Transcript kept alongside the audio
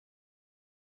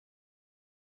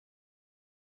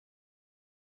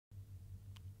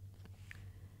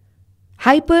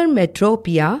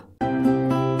Hypermetropia.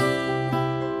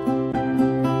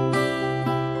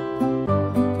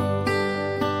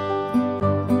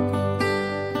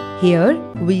 Here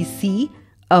we see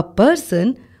a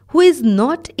person who is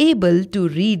not able to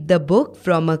read the book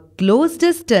from a close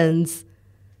distance.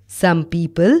 Some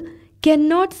people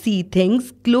cannot see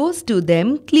things close to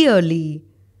them clearly.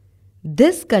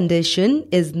 This condition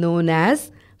is known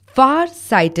as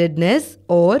farsightedness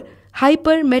or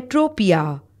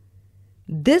hypermetropia.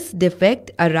 This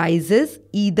defect arises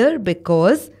either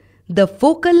because the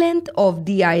focal length of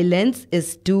the eye lens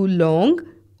is too long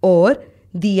or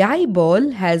the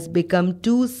eyeball has become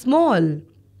too small.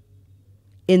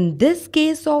 In this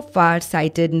case of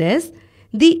farsightedness,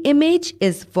 the image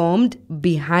is formed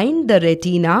behind the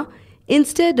retina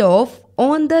instead of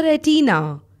on the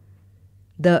retina.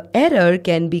 The error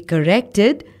can be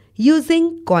corrected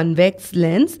using convex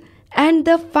lens and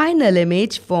the final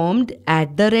image formed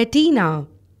at the retina.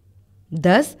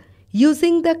 Thus,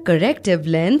 using the corrective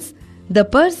lens, the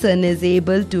person is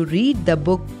able to read the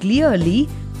book clearly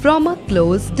from a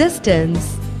close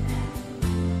distance.